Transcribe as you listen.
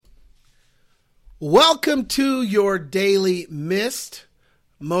Welcome to your daily missed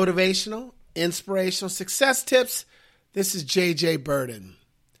motivational, inspirational success tips. This is JJ Burden.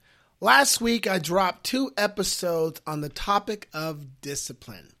 Last week, I dropped 2 episodes on the topic of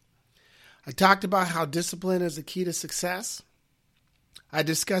discipline. I talked about how discipline is the key to success. I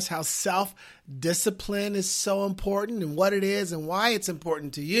discussed how self-discipline is so important and what it is and why it's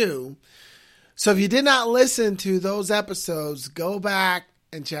important to you. So if you did not listen to those episodes, go back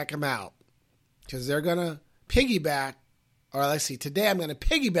and check them out. Because they're going to piggyback, or let's see, today I'm going to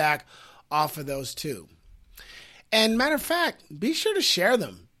piggyback off of those 2. And matter of fact, be sure to share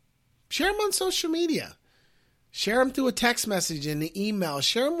them. Share them on social media. Share them through a text message and an email.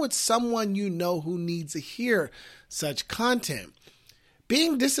 Share them with someone you know who needs to hear such content.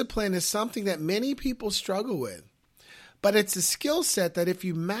 Being disciplined is something that many people struggle with. But it's a skill set that if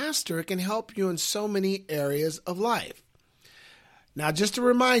you master, it can help you in so many areas of life. Now, just to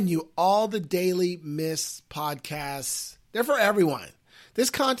remind you, all the Daily Miss podcasts, they're for everyone. This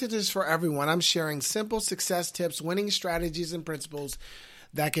content is for everyone. I'm sharing simple success tips, winning strategies, and principles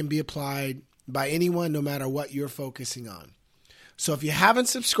that can be applied by anyone, no matter what you're focusing on. So if you haven't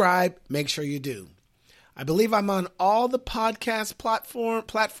subscribed, make sure you do. I believe I'm on all the podcast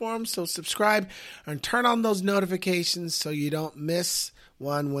platforms, so subscribe and turn on those notifications so you don't miss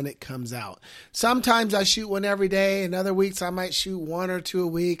one when it comes out. Sometimes I shoot one every day, and other weeks I might shoot 1 or 2 a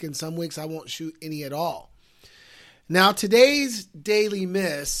week, and some weeks I won't shoot any at all. Now, today's Daily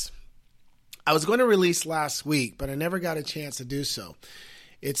Miss, I was going to release last week, but I never got a chance to do so.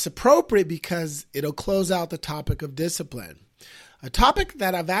 It's appropriate because it'll close out the topic of discipline, a topic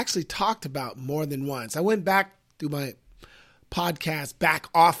that I've actually talked about more than once. I went back through my podcast back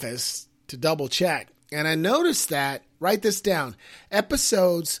office to double check, and I noticed that, write this down,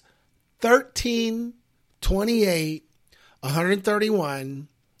 episodes 13, 28, 131,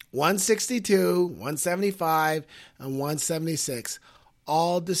 162, 175, and 176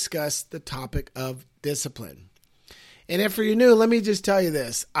 all discuss the topic of discipline. And if you're new, let me just tell you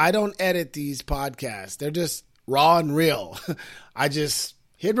this. I don't edit these podcasts. They're just raw and real. I just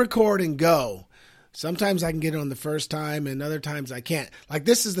hit record and go. Sometimes I can get it on the first time and other times I can't. Like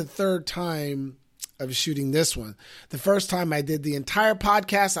this is the 3rd time of shooting this one. The first time I did the entire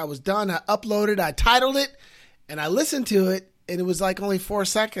podcast, I was done, I uploaded, I titled it, and I listened to it, and it was like only 4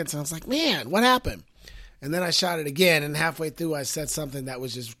 seconds. And I was like, man, what happened? And then I shot it again, and halfway through I said something that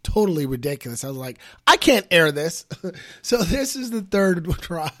was just totally ridiculous. I was like, I can't air this. So this is the 3rd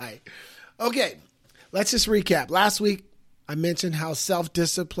try. Okay, let's just recap. Last week, I mentioned how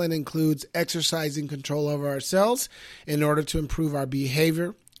self-discipline includes exercising control over ourselves in order to improve our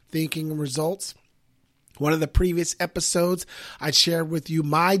behavior, thinking, and results. One of the previous episodes, I shared with you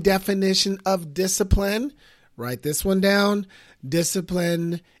my definition of discipline. Write this one down.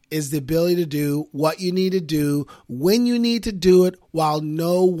 Discipline is the ability to do what you need to do when you need to do it while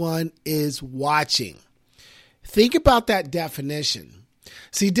no one is watching. Think about that definition.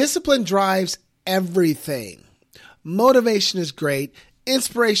 See, discipline drives everything. Motivation is great.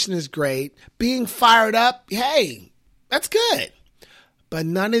 Inspiration is great. Being fired up, hey, that's good. But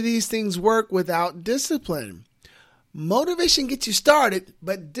none of these things work without discipline. Motivation gets you started,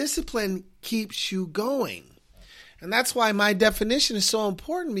 but discipline keeps you going. And that's why my definition is so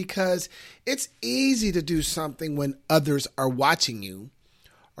important, because it's easy to do something when others are watching you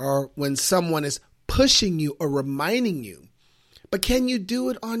or when someone is pushing you or reminding you. But can you do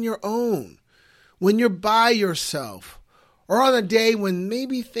it on your own? When you're by yourself or on a day when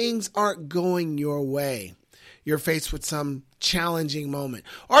maybe things aren't going your way? You're faced with some challenging moment,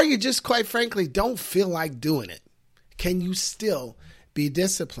 or you just quite frankly don't feel like doing it. Can you still be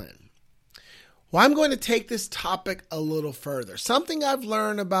disciplined? Well, I'm going to take this topic a little further. Something I've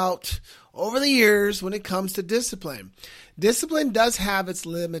learned about over the years when it comes to discipline. Discipline does have its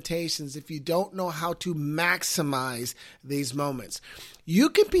limitations if you don't know how to maximize these moments. You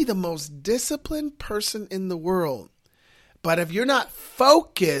can be the most disciplined person in the world, but if you're not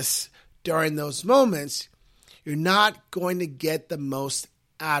focused during those moments, you're not going to get the most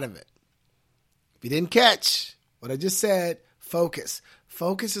out of it. If you didn't catch what I just said, focus.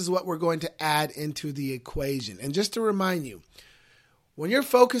 Focus is what we're going to add into the equation. And just to remind you, when you're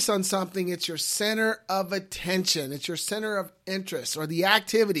focused on something, it's your center of attention. It's your center of interest or the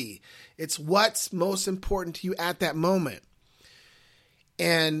activity. It's what's most important to you at that moment.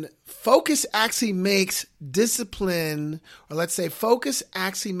 And focus actually makes discipline, or let's say focus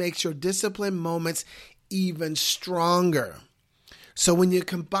actually makes your discipline moments even stronger. So when you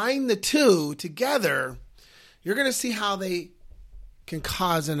combine the two together, you're going to see how they can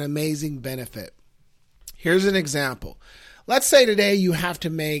cause an amazing benefit. Here's an example. Let's say today you have to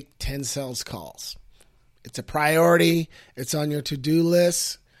make 10 sales calls. It's a priority. It's on your to-do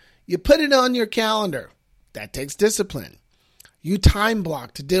list. You put it on your calendar. That takes discipline. You time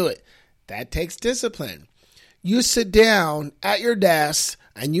block to do it. That takes discipline. You sit down at your desk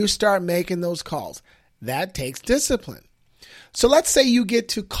and you start making those calls. That takes discipline. So let's say you get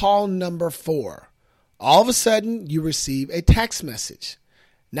to call number 4. All of a sudden, you receive a text message.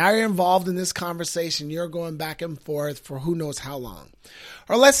 Now you're involved in this conversation. You're going back and forth for who knows how long.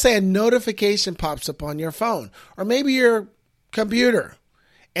 Or let's say a notification pops up on your phone or maybe your computer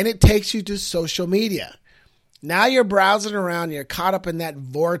and it takes you to social media. Now you're browsing around. You're caught up in that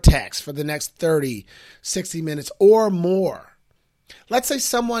vortex for the next 30, 60 minutes or more. Let's say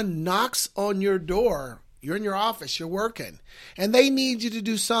someone knocks on your door. You're in your office. You're working. And they need you to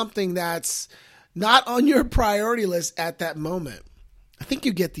do something that's not on your priority list at that moment. I think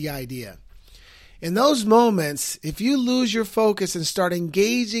you get the idea. In those moments, if you lose your focus and start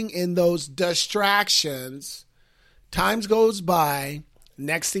engaging in those distractions, time goes by.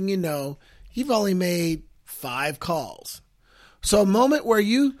 Next thing you know, you've only made 5 calls. So a moment where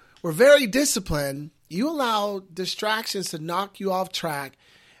you were very disciplined, you allow distractions to knock you off track,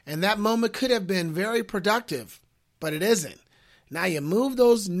 and that moment could have been very productive, but it isn't. Now you move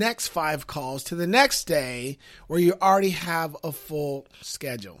those next 5 calls to the next day where you already have a full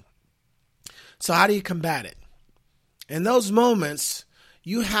schedule. So how do you combat it? In those moments,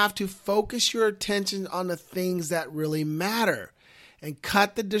 you have to focus your attention on the things that really matter and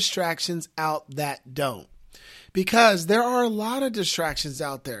cut the distractions out that don't. Because there are a lot of distractions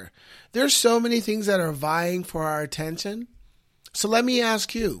out there. There's so many things that are vying for our attention. So let me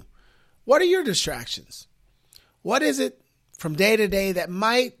ask you, what are your distractions? What is it from day to day that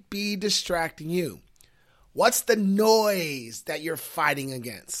might be distracting you? What's the noise that you're fighting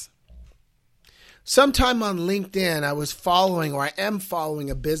against? Sometime on LinkedIn, I am following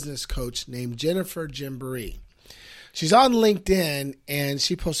a business coach named Jennifer Gymboree. She's on LinkedIn and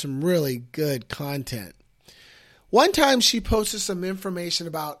she posts some really good content. One time she posted some information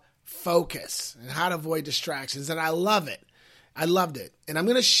about focus and how to avoid distractions, and I love it. I loved it, and I'm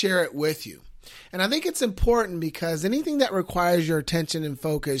going to share it with you. And I think it's important because anything that requires your attention and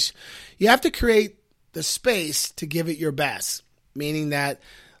focus, you have to create the space to give it your best. Meaning that,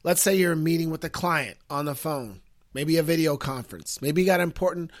 let's say you're meeting with a client on the phone, maybe a video conference, maybe you got an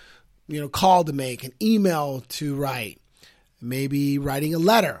important, call to make, an email to write, maybe writing a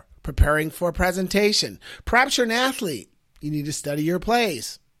letter, preparing for a presentation. Perhaps you're an athlete. You need to study your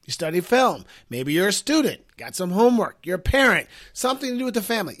plays. You study film. Maybe you're a student, got some homework. You're a parent, something to do with the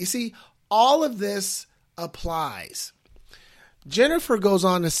family. You see, all of this applies. Jennifer goes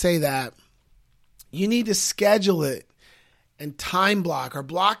on to say that you need to schedule it and time block or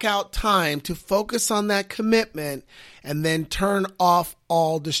block out time to focus on that commitment and then turn off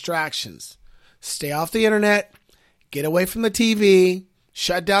all distractions. Stay off the internet, get away from the TV,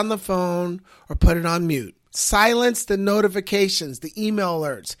 shut down the phone or put it on mute. Silence the notifications, the email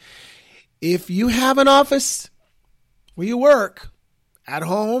alerts. If you have an office where you work, at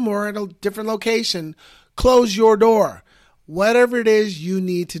home or at a different location, close your door. Whatever it is you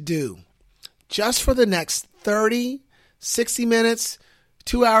need to do. Just for the next 30, 60 minutes,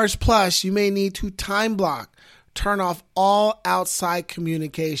 2 hours plus, you may need to time block, turn off all outside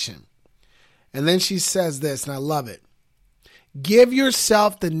communication. And then she says this, and I love it. Give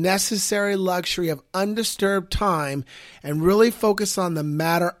yourself the necessary luxury of undisturbed time and really focus on the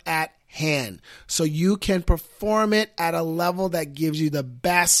matter at hand so you can perform it at a level that gives you the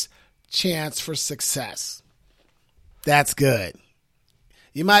best chance for success. That's good.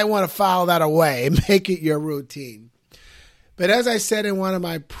 You might want to file that away and make it your routine. But as I said in one of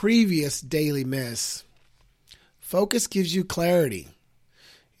my previous Daily Miss, focus gives you clarity.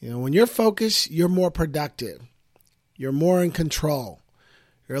 When you're focused, you're more productive. You're more in control.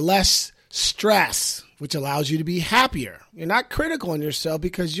 You're less stressed, which allows you to be happier. You're not critical on yourself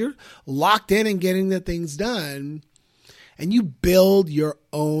because you're locked in and getting the things done, and you build your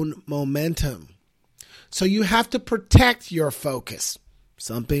own momentum. So you have to protect your focus.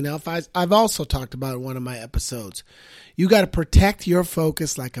 Something else I've also talked about in one of my episodes. You got to protect your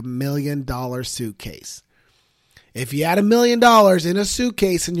focus like $1 million suitcase. If you had $1 million in a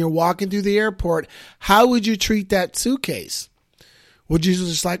suitcase and you're walking through the airport, how would you treat that suitcase? Would you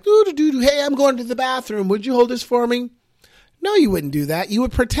just like, hey, I'm going to the bathroom. Would you hold this for me? No, you wouldn't do that. You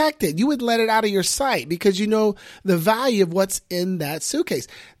would protect it. You would let it out of your sight because you know the value of what's in that suitcase.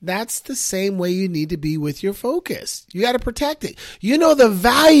 That's the same way you need to be with your focus. You got to protect it. You know the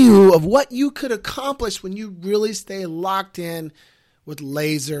value of what you could accomplish when you really stay locked in with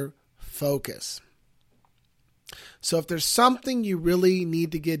laser focus. So if there's something you really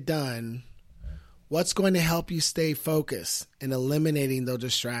need to get done, what's going to help you stay focused and eliminating those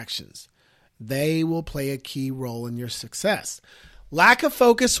distractions? They will play a key role in your success. Lack of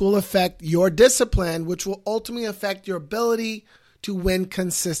focus will affect your discipline, which will ultimately affect your ability to win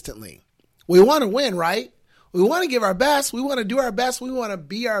consistently. We want to win, right? We want to give our best. We want to do our best. We want to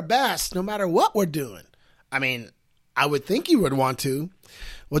be our best no matter what we're doing. I mean, I would think you would want to.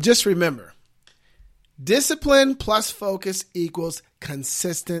 Well, just remember, discipline plus focus equals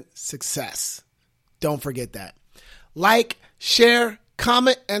consistent success. Don't forget that. Like, share,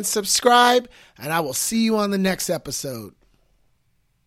 comment, and subscribe, and I will see you on the next episode.